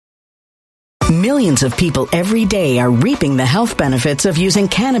Millions of people every day are reaping the health benefits of using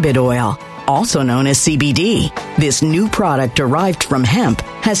cannabis oil, also known as CBD. This new product derived from hemp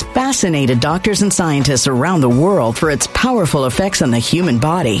has fascinated doctors and scientists around the world for its powerful effects on the human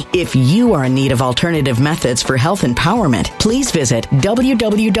body. If you are in need of alternative methods for health empowerment, please visit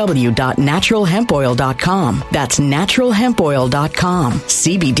www.naturalhempoil.com. That's naturalhempoil.com.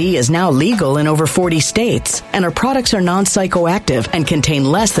 CBD is now legal in over 40 states, and our products are non-psychoactive and contain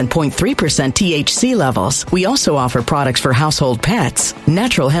less than 0.3% THC levels. We also offer products for household pets.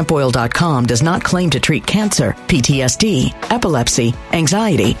 Naturalhempoil.com does not claim to treat cancer, PTSD, epilepsy,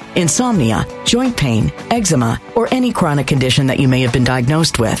 anxiety, insomnia, joint pain, eczema, or any chronic condition that you may have been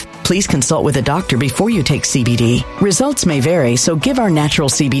diagnosed with. Please consult with a doctor before you take CBD. Results may vary, so give our natural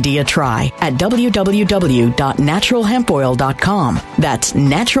CBD a try at www.naturalhempoil.com. That's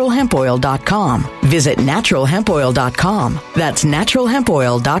naturalhempoil.com. Visit naturalhempoil.com. That's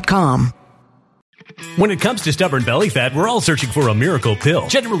naturalhempoil.com. When it comes to stubborn belly fat, we're all searching for a miracle pill.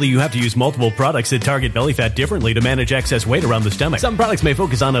 Generally, you have to use multiple products that target belly fat differently to manage excess weight around the stomach. Some products may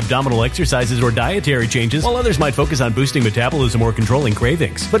focus on abdominal exercises or dietary changes, while others might focus on boosting metabolism or controlling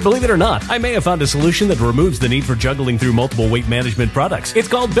cravings. But believe it or not, I may have found a solution that removes the need for juggling through multiple weight management products. It's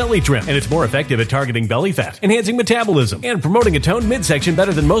called Belly Trim, and it's more effective at targeting belly fat, enhancing metabolism, and promoting a toned midsection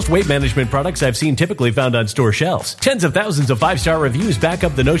better than most weight management products I've seen typically found on store shelves. Tens of thousands of 5-star reviews back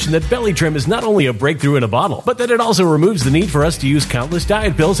up the notion that Belly Trim is not only a breakthrough in a bottle, but that it also removes the need for us to use countless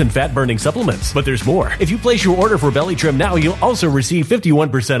diet pills and fat-burning supplements. But there's more. If you place your order for Belly Trim now, you'll also receive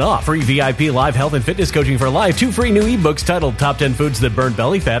 51% off, free VIP live health and fitness coaching for life, 2 free new ebooks titled Top 10 Foods That Burn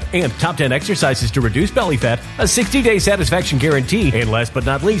Belly Fat and Top 10 Exercises to Reduce Belly Fat, a 60-day satisfaction guarantee, and last but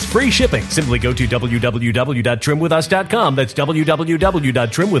not least, free shipping. Simply go to www.trimwithus.com. That's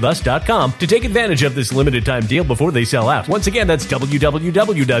www.trimwithus.com to take advantage of this limited time deal before they sell out. Once again, that's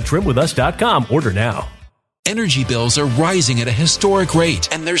www.trimwithus.com. Order now. Energy bills are rising at a historic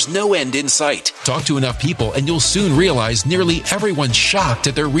rate, and there's no end in sight. Talk to enough people, and you'll soon realize nearly everyone's shocked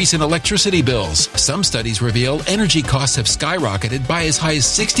at their recent electricity bills. Some studies reveal energy costs have skyrocketed by as high as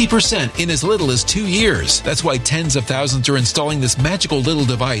 60% in as little as 2 years. That's why tens of thousands are installing this magical little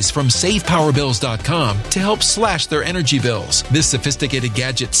device from SavePowerBills.com to help slash their energy bills. This sophisticated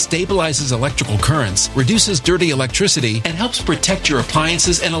gadget stabilizes electrical currents, reduces dirty electricity, and helps protect your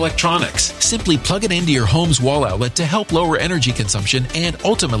appliances and electronics. Simply plug it into your home's wall outlet to help lower energy consumption and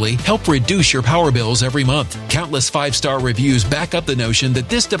ultimately help reduce your power bills every month. Countless 5-star reviews back up the notion that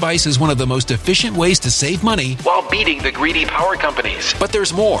this device is one of the most efficient ways to save money while beating the greedy power companies. But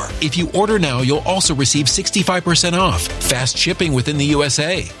there's more. If you order now, you'll also receive 65% off, fast shipping within the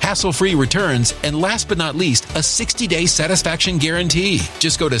USA, hassle-free returns, and last but not least, a 60-day satisfaction guarantee.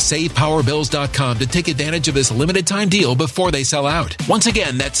 Just go to SavePowerBills.com to take advantage of this limited time deal before they sell out. Once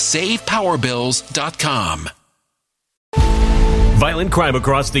again, that's SavePowerBills.com. Violent crime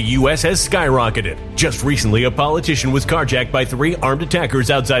across the U.S. has skyrocketed. Just recently, a politician was carjacked by 3 armed attackers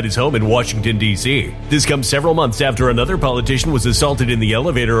outside his home in Washington, D.C. This comes several months after another politician was assaulted in the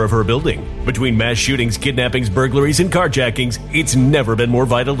elevator of her building. Between mass shootings, kidnappings, burglaries, and carjackings, it's never been more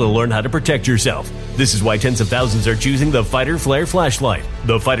vital to learn how to protect yourself. This is why tens of thousands are choosing the Fighter Flare flashlight.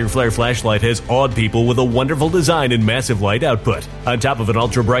 The Fighter Flare flashlight has awed people with a wonderful design and massive light output. On top of an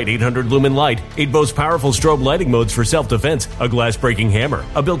ultra-bright 800-lumen light, it boasts powerful strobe lighting modes for self-defense, a glass-breaking hammer,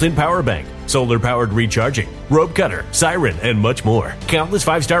 a built-in power bank, solar-powered recharging, rope cutter, siren, and much more. Countless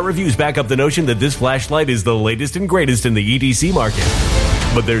 5-star reviews back up the notion that this flashlight is the latest and greatest in the EDC market.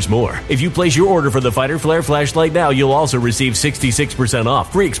 But there's more. If you place your order for the Fighter Flare flashlight now, you'll also receive 66%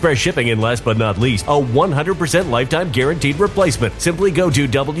 off, free express shipping, and last but not least, a 100% lifetime guaranteed replacement. Simply go to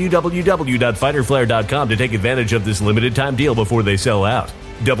www.fighterflare.com to take advantage of this limited time deal before they sell out.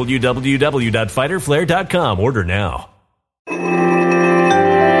 www.fighterflare.com. Order now.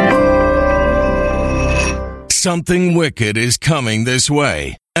 Something wicked is coming this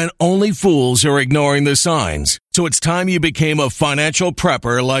way, and only fools are ignoring the signs. So it's time you became a financial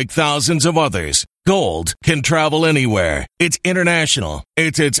prepper like thousands of others. Gold can travel anywhere. It's international.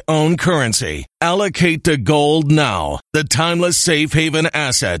 It's its own currency. Allocate to gold now, the timeless safe haven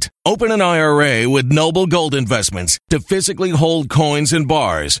asset. Open an IRA with Noble Gold Investments to physically hold coins and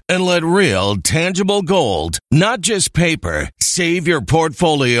bars and let real, tangible gold, not just paper, Save your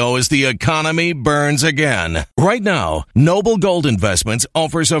portfolio as the economy burns again. Right now, Noble Gold Investments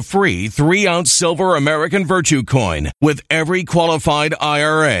offers a free 3-ounce silver American Virtue coin with every qualified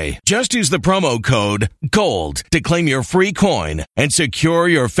IRA. Just use the promo code GOLD to claim your free coin and secure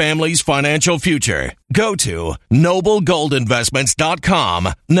your family's financial future. Go to noblegoldinvestments.com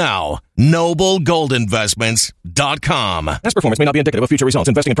now. noblegoldinvestments.com. Past performance may not be indicative of future results.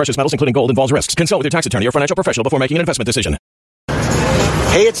 Investing in precious metals, including gold, involves risks. Consult with your tax attorney or financial professional before making an investment decision.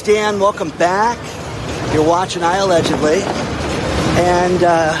 Hey, it's Dan. Welcome back. You're watching I Allegedly. And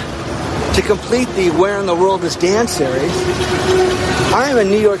to complete the Where in the World is Dan series, I am in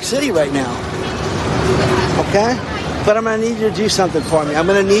New York City right now. Okay? But I'm going to need you to do something for me. I'm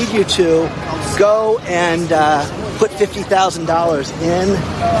going to need you to go and put $50,000 in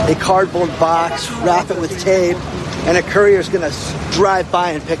a cardboard box, wrap it with tape, and a courier's going to drive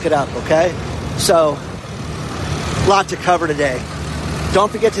by and pick it up, okay? So, lot to cover today. Don't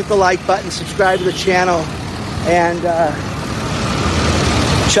forget to hit the like button, subscribe to the channel, and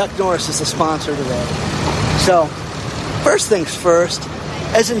Chuck Norris is the sponsor today. So, first things first,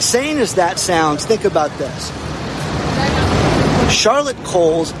 as insane as that sounds, think about this. Charlotte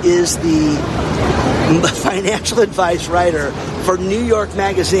Coles is the financial advice writer for New York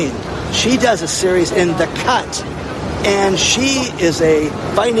Magazine. She does a series in The Cut, and she is a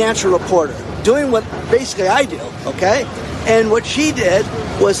financial reporter doing what basically I do, okay? And what she did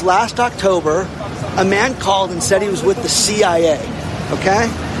was last October, a man called and said he was with the CIA, okay?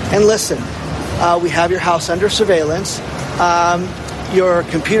 And listen, we have your house under surveillance. Your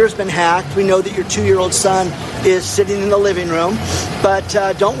computer's been hacked. We know that your 2-year-old son is sitting in the living room. But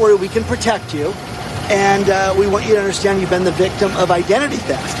don't worry, we can protect you. And we want you to understand you've been the victim of identity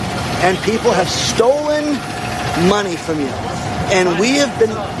theft. And people have stolen money from you. And we have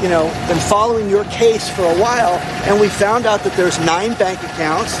been following your case for a while. And we found out that there's 9 bank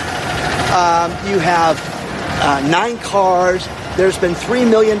accounts. You have 9 cars. There's been $3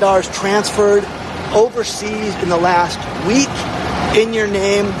 million transferred overseas in the last week. In your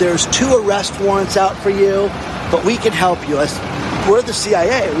name, there's 2 arrest warrants out for you, but we can help you. We're the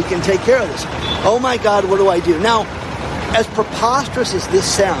CIA. We can take care of this. Oh my God, what do I do? Now, as preposterous as this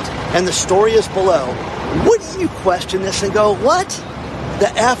sounds, and the story is below, wouldn't you question this and go, what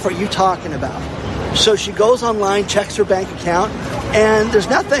the F are you talking about? So she goes online, checks her bank account, and there's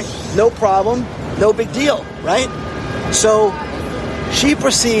nothing. No problem. No big deal, right? So she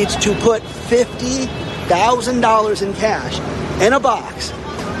proceeds to put $50,000 in cash in a box.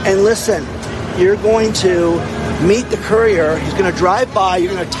 And listen, you're going to meet the courier. He's going to drive by.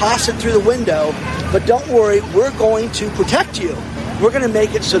 You're going to toss it through the window. But don't worry, we're going to protect you. We're going to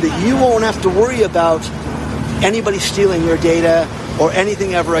make it so that you won't have to worry about anybody stealing your data or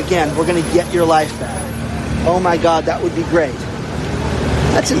anything ever again. We're going to get your life back. Oh my God, that would be great.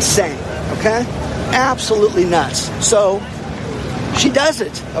 That's insane, okay? Absolutely nuts. So she does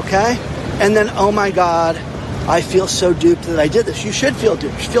it, okay? And then, oh my God, I feel so duped that I did this. You should feel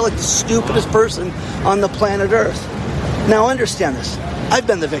duped. You feel like the stupidest person on the planet Earth. Now, understand this. I've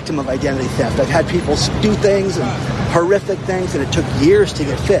been the victim of identity theft. I've had people do things and horrific things, and it took years to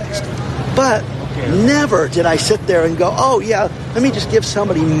get fixed. But never did I sit there and go, oh, yeah, let me just give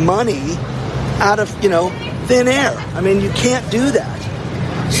somebody money out of, thin air. I mean, you can't do that.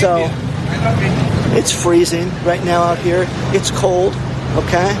 So it's freezing right now out here. It's cold,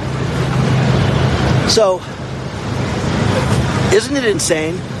 okay? So isn't it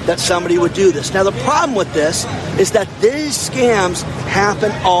insane that somebody would do this? Now, the problem with this is that these scams happen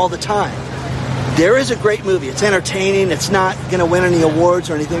all the time. There is a great movie. It's entertaining. It's not going to win any awards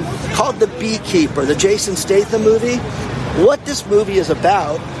or anything. Called The Beekeeper, the Jason Statham movie. What this movie is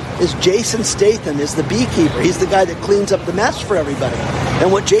about is Jason Statham is the beekeeper. He's the guy that cleans up the mess for everybody.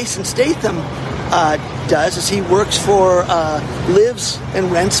 And what Jason Statham does is he works for, lives and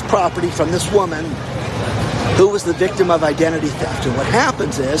rents property from this woman who was the victim of identity theft. And what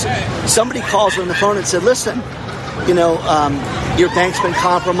happens is somebody calls her on the phone and said, listen, your bank's been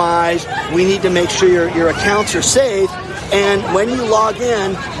compromised. We need to make sure your accounts are safe. And when you log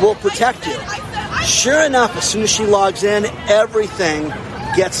in, we'll protect you. Sure enough, as soon as she logs in, everything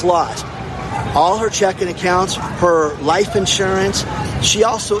gets lost. All her checking accounts, her life insurance. She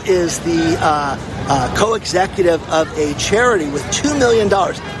also is the co-executive of a charity with $2 million.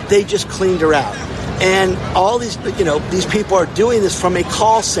 They just cleaned her out. And all these, these people are doing this from a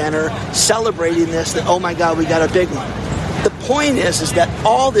call center, celebrating this, that, oh my God, we got a big one. The point is that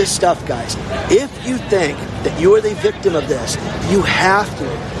all this stuff, guys, if you think that you are the victim of this, you have to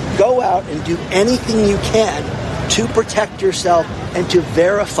go out and do anything you can to protect yourself and to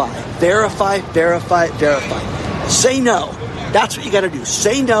verify. Say no. That's what you got to do.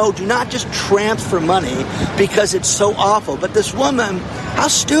 Say no. Do not just transfer money because it's so awful. But this woman, how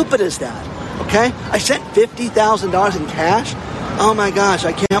stupid is that? Okay? I sent $50,000 in cash. Oh my gosh,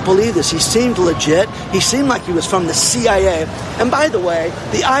 I can't believe this. He seemed legit. He seemed like he was from the CIA. And by the way,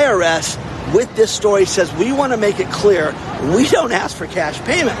 the IRS with this story says we want to make it clear we don't ask for cash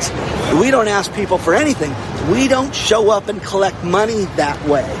payments. We don't ask people for anything. We don't show up and collect money that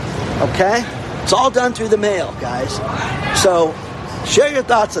way. Okay? It's all done through the mail, guys. So share your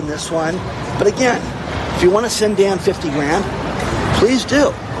thoughts on this one. But again, if you want to send Dan 50 grand, please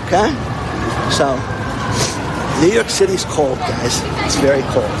do. Okay? So New York City's cold, guys. It's very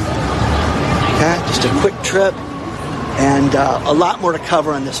cold. Okay? Just a quick trip and a lot more to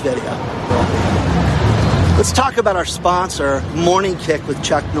cover on this video. Let's talk about our sponsor, Morning Kick with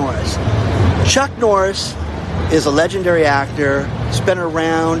Chuck Norris. Chuck Norris is a legendary actor. He's been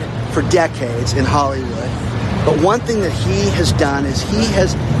around for decades in Hollywood. But one thing that he has done is he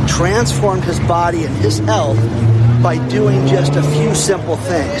has transformed his body and his health by doing just a few simple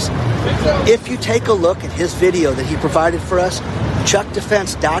things. If you take a look at his video that he provided for us,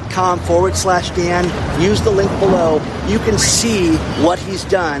 chuckdefense.com/Dan, use the link below. You can see what he's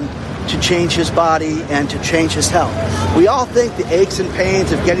done to change his body and to change his health. We all think the aches and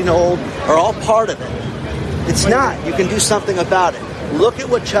pains of getting old are all part of it. It's not. You can do something about it. Look at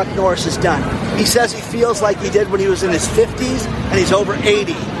what Chuck Norris has done. He says he feels like he did when he was in his 50s and he's over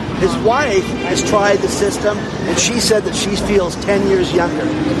 80. His wife has tried the system and she said that she feels 10 years younger.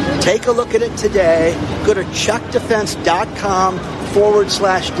 Take a look at it today. Go to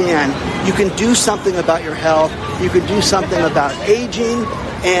chuckdefense.com/Dan. You can do something about your health. You can do something about aging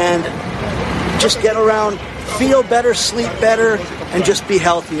and just get around, feel better, sleep better, and just be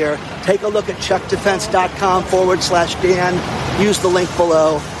healthier. Take a look at chuckdefense.com/Dan. Use the link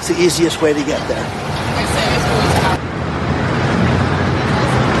below. It's the easiest way to get there.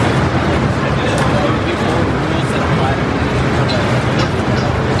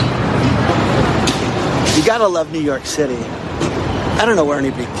 You gotta love New York City. I don't know where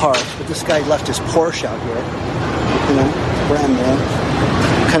anybody parks, but this guy left his Porsche out here. You know, brand new.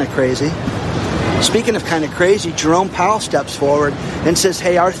 Kind of crazy. Speaking of kind of crazy, Jerome Powell steps forward and says,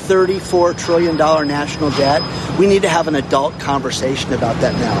 hey, our $34 trillion national debt, we need to have an adult conversation about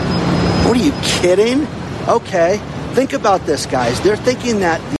that now. What are you kidding? Okay. Think about this, guys. They're thinking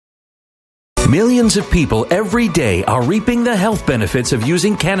that Millions of people every day are reaping the health benefits of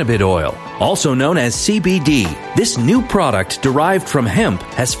using cannabis oil, also known as CBD. This new product derived from hemp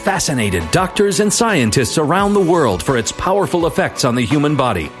has fascinated doctors and scientists around the world for its powerful effects on the human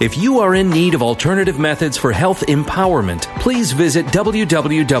body. If you are in need of alternative methods for health empowerment, please visit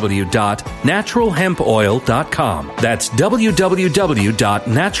www.naturalhempoil.com. That's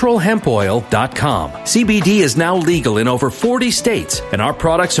www.naturalhempoil.com. CBD is now legal in over 40 states, and our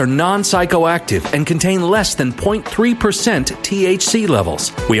products are non-psychoactive and contain less than 0.3% THC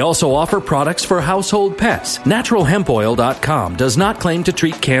levels. We also offer products for household pets. NaturalHempOil.com does not claim to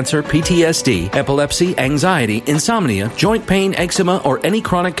treat cancer, PTSD, epilepsy, anxiety, insomnia, joint pain, eczema, or any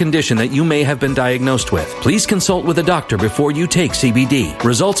chronic condition that you may have been diagnosed with. Please consult with a doctor before you take CBD.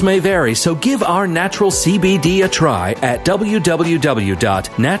 Results may vary, so give our natural CBD a try at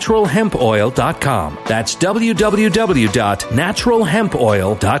www.naturalhempoil.com. That's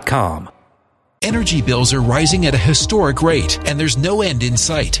www.naturalhempoil.com. Energy bills are rising at a historic rate, and there's no end in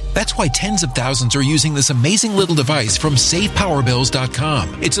sight. That's why tens of thousands are using this amazing little device from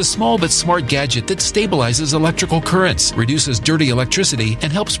SavePowerBills.com. It's a small but smart gadget that stabilizes electrical currents, reduces dirty electricity,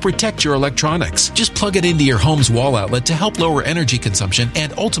 and helps protect your electronics. Just plug it into your home's wall outlet to help lower energy consumption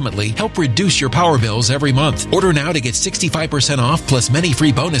and ultimately help reduce your power bills every month. Order now to get 65% off plus many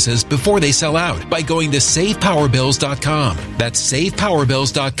free bonuses before they sell out by going to SavePowerBills.com. That's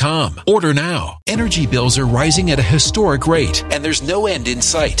SavePowerBills.com. Order now. Energy bills are rising at a historic rate, and there's no end in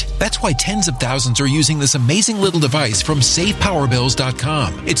sight. That's why tens of thousands are using this amazing little device from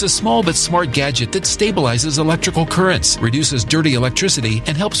SavePowerBills.com. It's a small but smart gadget that stabilizes electrical currents, reduces dirty electricity,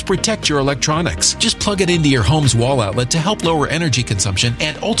 and helps protect your electronics. Just plug it into your home's wall outlet to help lower energy consumption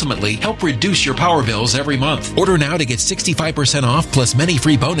and ultimately help reduce your power bills every month. Order now to get 65% off plus many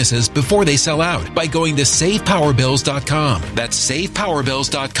free bonuses before they sell out by going to SavePowerBills.com. That's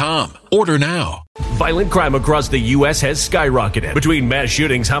SavePowerBills.com. Order now. Violent crime across the U.S. has skyrocketed. Between mass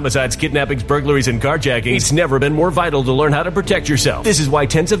shootings, homicides, kidnappings, burglaries, and carjacking, it's never been more vital to learn how to protect yourself. This is why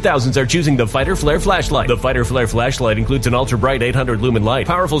tens of thousands are choosing the Fighter Flare flashlight. The Fighter Flare flashlight includes an ultra-bright 800 lumen light,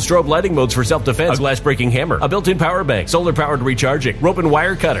 powerful strobe lighting modes for self-defense, a glass-breaking hammer, a built-in power bank, solar-powered recharging, rope and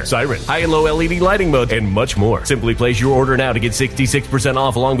wire cutter, siren, high and low LED lighting mode, and much more. Simply place your order now to get 66%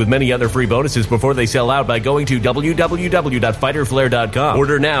 off along with many other free bonuses before they sell out by going to www.fighterflare.com.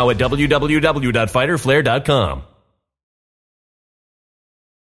 Order now at www.fighterflare.com.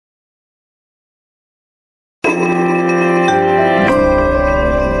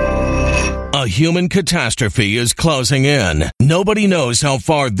 A human catastrophe is closing in. Nobody knows how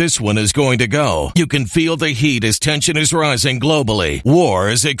far this one is going to go. You can feel the heat as tension is rising globally. War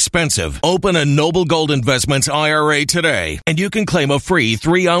is expensive. Open a Noble Gold Investments IRA today, and you can claim a free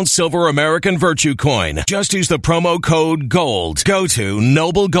 3-ounce silver American Virtue coin. Just use the promo code GOLD. Go to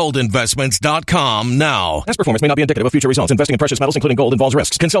noblegoldinvestments.com now. Past performance may not be indicative of future results. Investing in precious metals, including gold, involves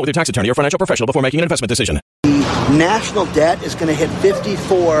risks. Consult with your tax attorney or financial professional before making an investment decision. The national debt is going to hit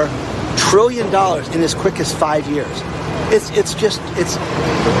 $54 trillion in as quick as 5 years. It's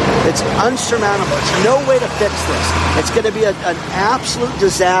unsurmountable. It's no way to fix this. It's going to be an absolute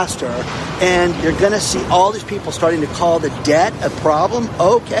disaster, and you're going to see all these people starting to call the debt a problem.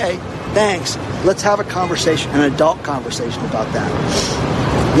 Okay, thanks. Let's have a conversation, an adult conversation about that.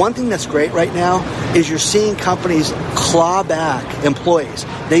 One thing that's great right now is you're seeing companies claw back employees.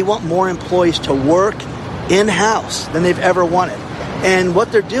 They want more employees to work in-house than they've ever wanted. And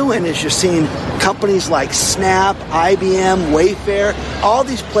what they're doing is you're seeing companies like Snap, IBM, Wayfair, all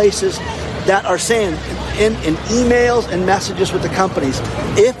these places that are saying in emails and messages with the companies,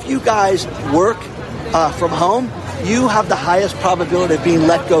 if you guys work from home, you have the highest probability of being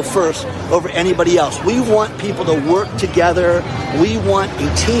let go first over anybody else. We want people to work together. We want a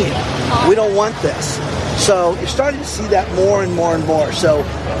team. We don't want this. So you're starting to see that more and more and more. So,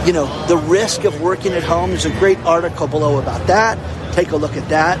 you know, the risk of working at home, there's a great article below about that. Take a look at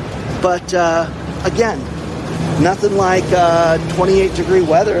that. But, again, nothing like 28-degree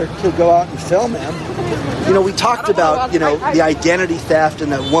weather to go out and film them. You know, we talked about, you know, the identity theft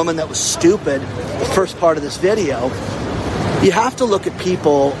and that woman that was stupid, the first part of this video. You have to look at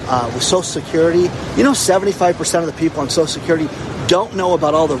people with Social Security. You know, 75% of the people on Social Security don't know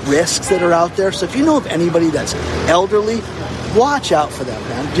about all the risks that are out there. So if you know of anybody that's elderly, watch out for them,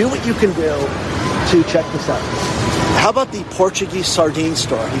 man. Do what you can do to check this out. How about the Portuguese sardine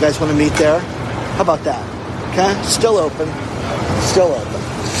store? You guys want to meet there? How about that? Okay? Still open. Still open.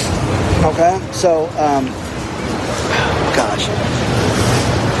 Okay? So,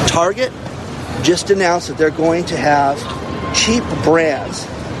 Target just announced that they're going to have cheap brands,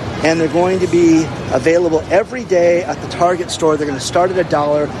 and they're going to be available every day at the Target store. They're going to start at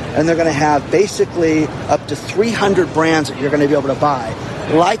 $1, and they're going to have basically up to 300 brands that you're going to be able to buy,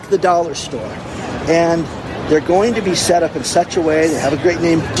 like the dollar store. And they're going to be set up in such a way, they have a great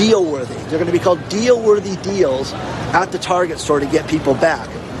name, Deal-Worthy. They're going to be called Deal-Worthy deals at the Target store to get people back.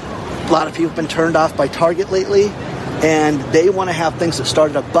 A lot of people have been turned off by Target lately, and they want to have things that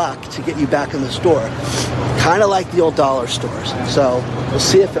start at $1 to get you back in the store. Kind of like the old dollar stores. So we'll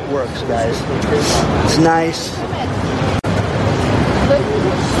see if it works, guys. It's nice.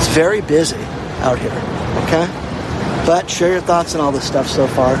 It's very busy out here, okay? But share your thoughts on all this stuff so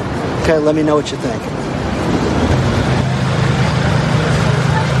far. Okay, let me know what you think.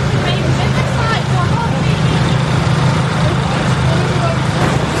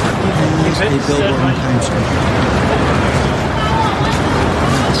 A billboard on Times Square.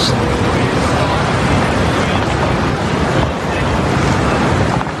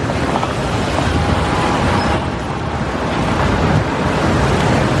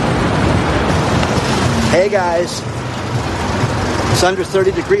 Hey guys, it's under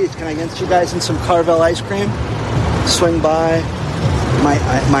 30 degrees. Can I get you guys in some Carvel ice cream? Swing by.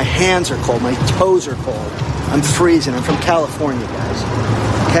 My hands are cold. My toes are cold. I'm freezing. I'm from California, guys.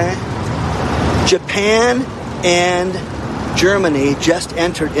 Okay? Japan and Germany just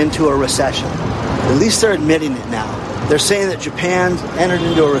entered into a recession. At least they're admitting it now. They're saying that Japan entered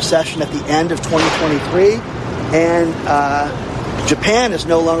into a recession at the end of 2023, and Japan is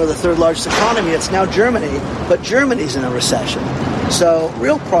no longer the third largest economy. It's now Germany, but Germany's in a recession. So,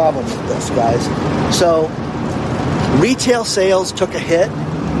 real problem with this, guys. So, retail sales took a hit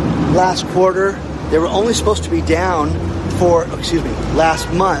last quarter. They were only supposed to be down last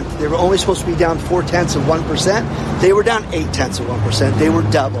month, they were only supposed to be down 0.4%. They were down 0.8%. They were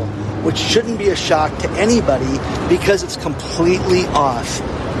double, which shouldn't be a shock to anybody because it's completely off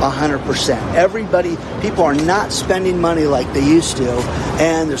 100%. People are not spending money like they used to.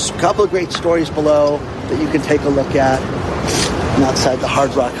 And there's a couple of great stories below that you can take a look at. I'm outside the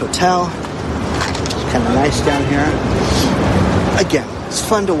Hard Rock Hotel. It's kind of nice down here. Again, it's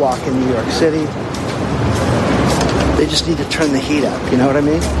fun to walk in New York City. They just need to turn the heat up, you know what I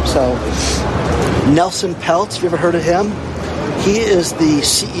mean? So, Nelson Peltz, have you ever heard of him? He is the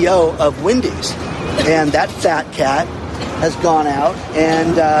CEO of Wendy's. And that fat cat has gone out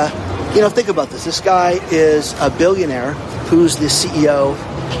and, think about this. This guy is a billionaire who's the CEO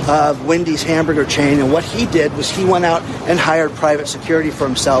of Wendy's hamburger chain. And what he did was he went out and hired private security for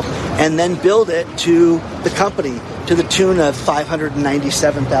himself and then billed it to the company to the tune of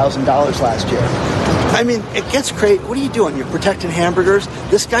 $597,000 last year. I mean, it gets crazy. What are you doing? You're protecting hamburgers?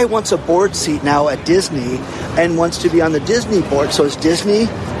 This guy wants a board seat now at Disney and wants to be on the Disney board. So is Disney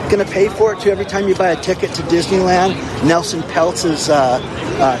going to pay for it too? Every time you buy a ticket to Disneyland, Nelson Peltz's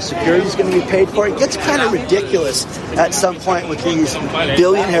security is going to be paid for. It gets kind of ridiculous at some point with these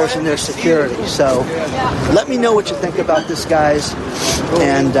billionaires and their security. So let me know what you think about this, guys.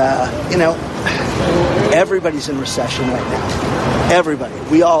 And, everybody's in recession right now. Everybody.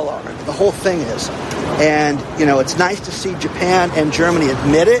 We all are. The whole thing is. And, it's nice to see Japan and Germany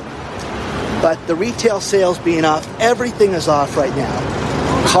admit it, but the retail sales being off, everything is off right now.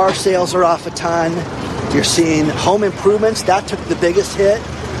 Car sales are off a ton. You're seeing home improvements. That took the biggest hit.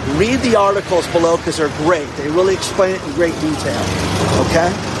 Read the articles below because they're great. They really explain it in great detail.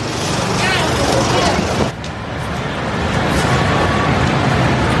 Okay?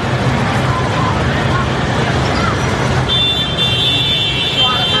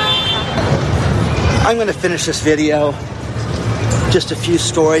 I'm going to finish this video. Just a few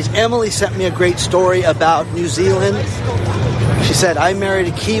stories. Emily sent me a great story about New Zealand. She said, I married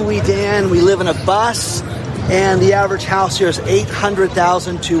a Kiwi, Dan. We live in a bus, and the average house here is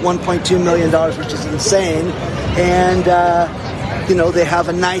 $800,000 to $1.2 million, which is insane. And, they have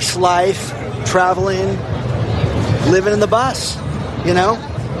a nice life, traveling, living in the bus,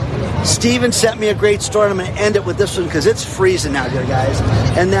 Steven sent me a great story. I'm going to end it with this one because it's freezing out here, guys.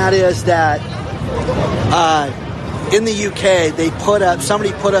 And that is that in the UK,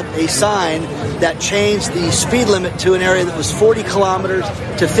 somebody put up a sign that changed the speed limit to an area that was 40 kilometers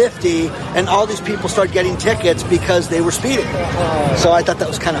to 50, and all these people started getting tickets because they were speeding. So I thought that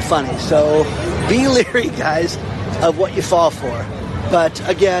was kind of funny. So be leery, guys, of what you fall for. But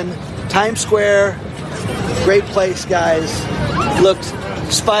again, Times Square, great place, guys. Look,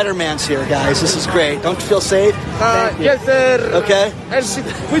 Spider-Man's here, guys. This is great. Don't you feel safe? Yes, sir. Okay. And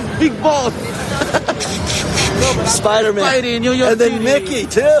with Big Boss. Spider-Man. And then Mickey,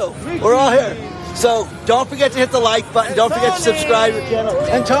 too. We're all here. So don't forget to hit the like button. Don't forget to subscribe to the channel.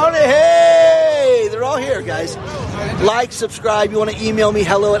 And Tony, hey! They're all here, guys. Like, subscribe. You want to email me,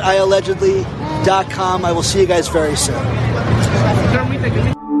 hello@iallegedly.com. I will see you guys very soon.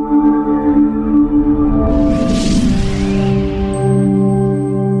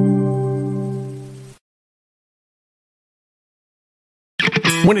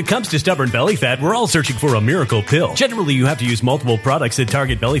 When it comes to stubborn belly fat, we're all searching for a miracle pill. Generally, you have to use multiple products that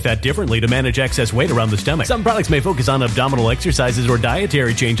target belly fat differently to manage excess weight around the stomach. Some products may focus on abdominal exercises or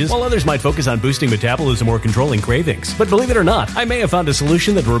dietary changes, while others might focus on boosting metabolism or controlling cravings. But believe it or not, I may have found a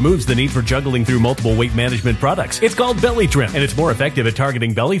solution that removes the need for juggling through multiple weight management products. It's called Belly Trim, and it's more effective at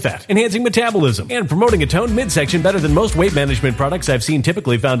targeting belly fat, enhancing metabolism, and promoting a toned midsection better than most weight management products I've seen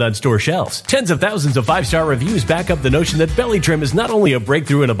typically found on store shelves. Tens of thousands of 5-star reviews back up the notion that Belly Trim is not only a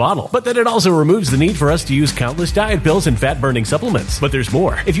breakthrough in a bottle, but that it also removes the need for us to use countless diet pills and fat-burning supplements. But there's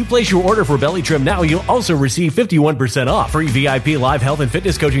more. If you place your order for Belly Trim now, you'll also receive 51% off, free VIP live health and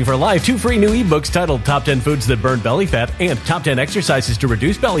fitness coaching for life, 2 free new ebooks titled Top 10 Foods That Burn Belly Fat and Top 10 Exercises to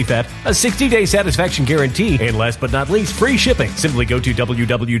Reduce Belly Fat, a 60-day satisfaction guarantee, and last but not least, free shipping. Simply go to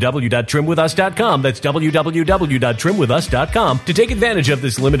www.trimwithus.com. That's www.trimwithus.com to take advantage of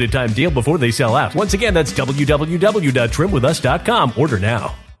this limited time deal before they sell out. Once again, that's www.trimwithus.com. Order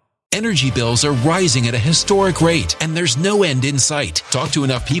now. Energy bills are rising at a historic rate, and there's no end in sight. Talk to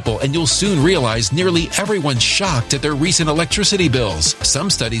enough people, and you'll soon realize nearly everyone's shocked at their recent electricity bills. Some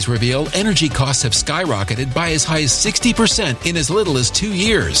studies reveal energy costs have skyrocketed by as high as 60% in as little as 2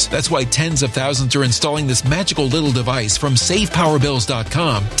 years. That's why tens of thousands are installing this magical little device from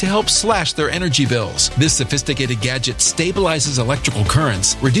SavePowerBills.com to help slash their energy bills. This sophisticated gadget stabilizes electrical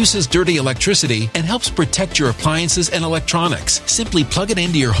currents, reduces dirty electricity, and helps protect your appliances and electronics. Simply plug it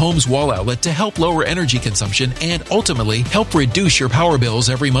into your home's home's wall outlet to help lower energy consumption and ultimately help reduce your power bills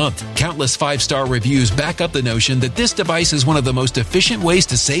every month. Countless 5-star reviews back up the notion that this device is one of the most efficient ways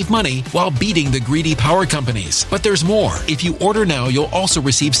to save money while beating the greedy power companies. But there's more. If you order now, you'll also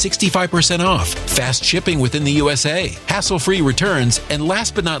receive 65% off, fast shipping within the USA, hassle-free returns, and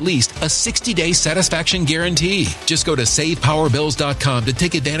last but not least, a 60-day satisfaction guarantee. Just go to SavePowerBills.com to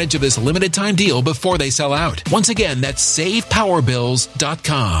take advantage of this limited time deal before they sell out. Once again, that's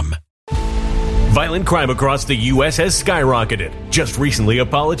SavePowerBills.com. Violent crime across the U.S. has skyrocketed. Just recently, a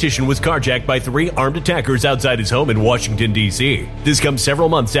politician was carjacked by 3 armed attackers outside his home in Washington, D.C. This comes several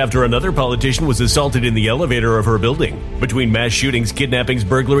months after another politician was assaulted in the elevator of her building. Between mass shootings, kidnappings,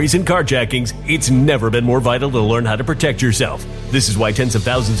 burglaries, and carjackings, it's never been more vital to learn how to protect yourself. This is why tens of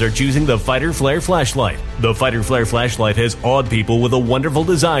thousands are choosing the Fighter Flare flashlight. The Fighter Flare flashlight has awed people with a wonderful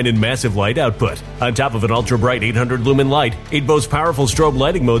design and massive light output. On top of an ultra-bright 800-lumen light, it boasts powerful strobe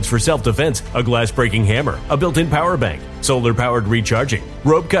lighting modes for self-defense, a glass-breaking hammer, a built-in power bank, solar-powered recharging,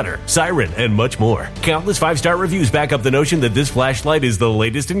 rope cutter, siren, and much more. Countless 5-star reviews back up the notion that this flashlight is the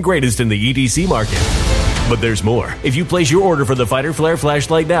latest and greatest in the EDC market. But there's more. If you place your order for the Fighter Flare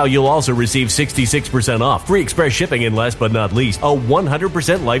flashlight now, you'll also receive 66% off, free express shipping, and last but not least, a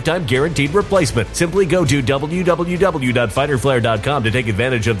 100% lifetime guaranteed replacement. Simply go to www.fighterflare.com to take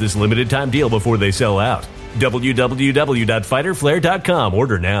advantage of this limited time deal before they sell out. www.fighterflare.com.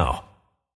 Order now.